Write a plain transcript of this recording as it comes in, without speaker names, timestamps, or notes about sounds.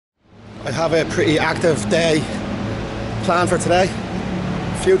I have a pretty active day planned for today.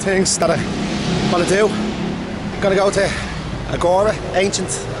 A few things that I want to do. I'm going to go to Agora, Ancient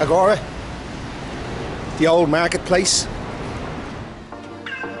Agora, the old marketplace.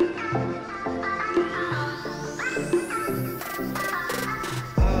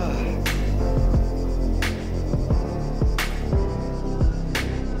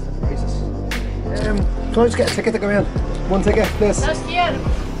 Can I just get a ticket to go in? One ticket, please. Just here.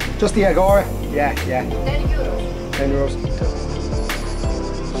 Just the Agora? Yeah. 10 euros. 10 euros.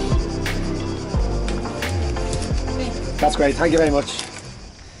 That's great, thank you very much.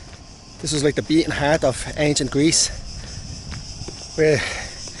 This was like the beating heart of ancient Greece, where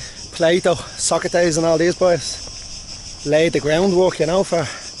Plato, Socrates and all these boys laid the groundwork, you know, for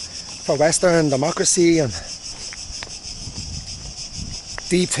Western democracy and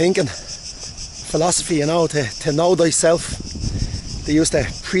deep thinking, philosophy, you know, to know thyself. They used to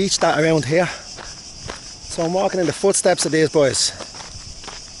preach that around here. So I'm walking in the footsteps of these boys.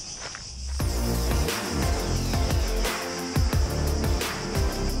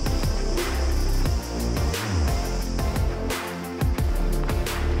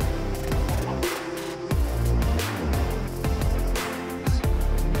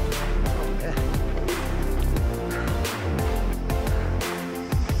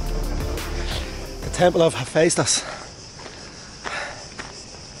 The Temple of Hephaestus.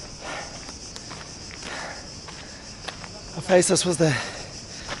 Hephaestus was the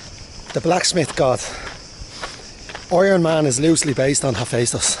blacksmith god. Iron Man is loosely based on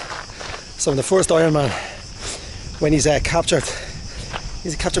Hephaestus. So in the first Iron Man, when he's captured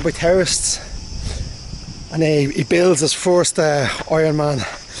by terrorists, and he builds his first Iron Man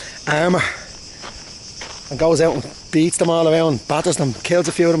armour and goes out and beats them all around, batters them, kills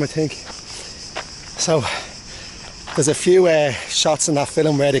a few of them, I think. So there's a few shots in that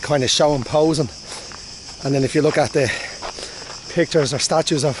film where they kind of show him posing, and then if you look at the pictures or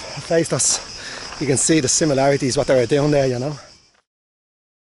statues of Hephaestus, you can see the similarities, what they were doing there, you know.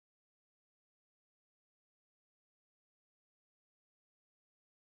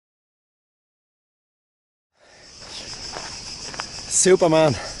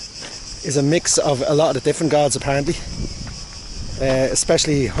 Superman is a mix of a lot of the different gods apparently,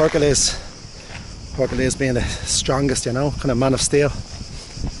 especially Hercules. Hercules being the strongest, you know, kind of man of steel.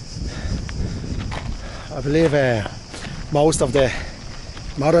 I believe most of the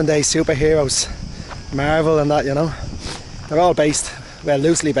modern day superheroes, Marvel and that, you know, they're all based, well,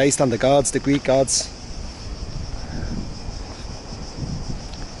 loosely based on the gods, the Greek gods.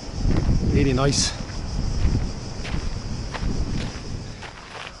 Really nice.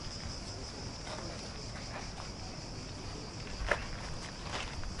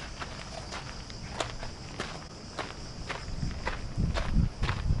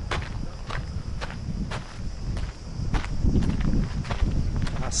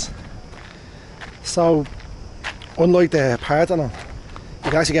 So, unlike the Parthenon, you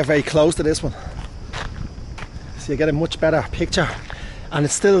can actually get very close to this one. So you get a much better picture, and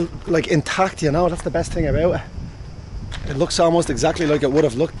it's still like intact, you know, that's the best thing about it. It looks almost exactly like it would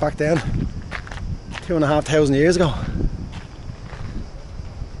have looked back then, 2,500 years ago.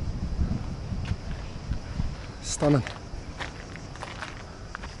 Stunning.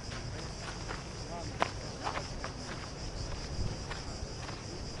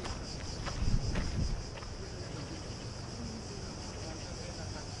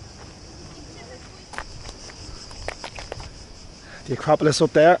 The Acropolis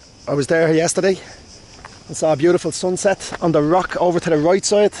up there. I was there yesterday and saw a beautiful sunset on the rock over to the right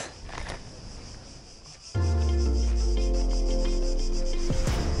side.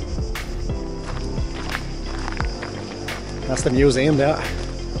 That's the museum there.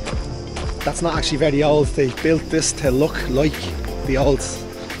 That's not actually very old. They built this to look like the old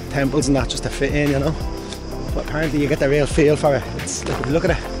temples and that, just to fit in, you know. But apparently you get the real feel for it. It's, like, if you look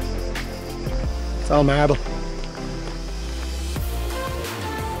at it, it's all marble.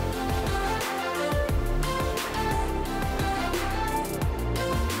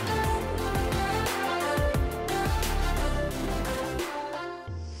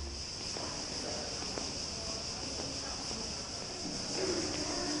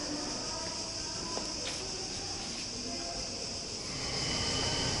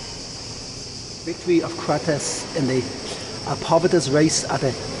 Victory of Crates in the Hephaestus race at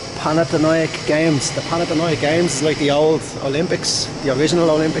the Panathenaic Games. The Panathenaic Games is like the old Olympics, the original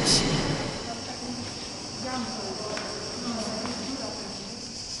Olympics.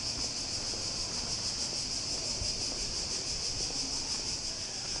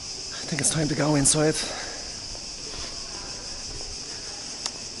 I think it's time to go inside.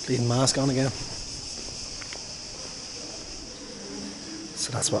 Bleeding mask on again.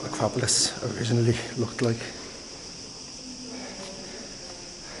 So that's what Acropolis originally looked like.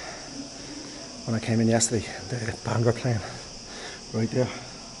 When I came in yesterday, the band were playing right there.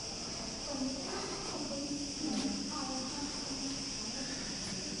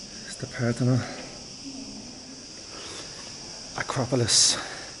 It's the Parthenon. Acropolis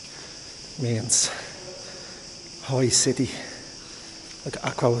means high city. Like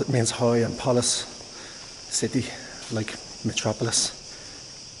Acro means high and polis, city, like metropolis.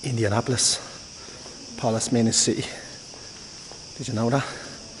 Indianapolis. Polis means city. Did you know that?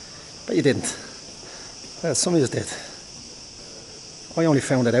 But you didn't. Well, some of you did. I only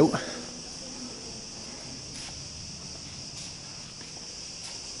found it out.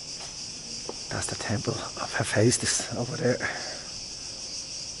 That's the Temple of Hephaestus over there.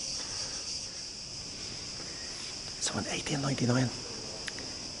 So in 1899,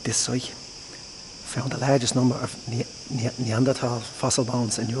 this site found the largest number of Neanderthal fossil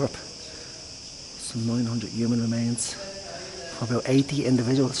bones in Europe. Some 900 human remains for about 80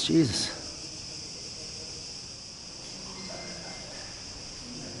 individuals. Jesus.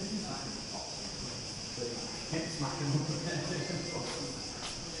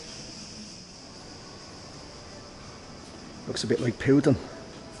 Looks a bit like Putin.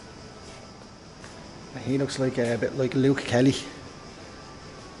 He looks like a bit like Luke Kelly.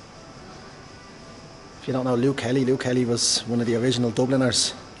 If you don't know Luke Kelly was one of the original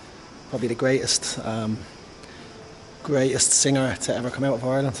Dubliners, probably the greatest singer to ever come out of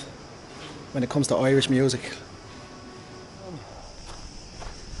Ireland when it comes to Irish music.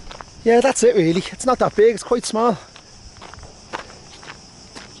 Yeah, that's it really. It's not that big, it's quite small.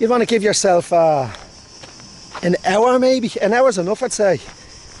 You'd want to give yourself an hour maybe. An hour's enough, I'd say.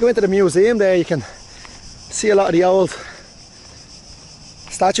 Go into the museum there, you can see a lot of the old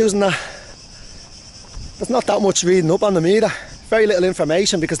statues and that. There's not that much reading up on them either. Very little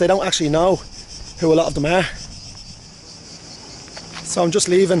information because they don't actually know who a lot of them are. So I'm just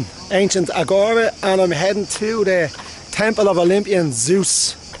leaving ancient Agora and I'm heading to the Temple of Olympian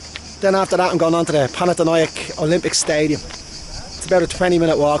Zeus. Then after that I'm going on to the Panathinaik Olympic Stadium. It's about a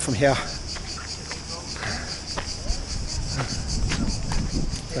 20-minute walk from here.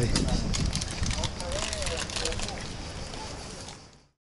 Right.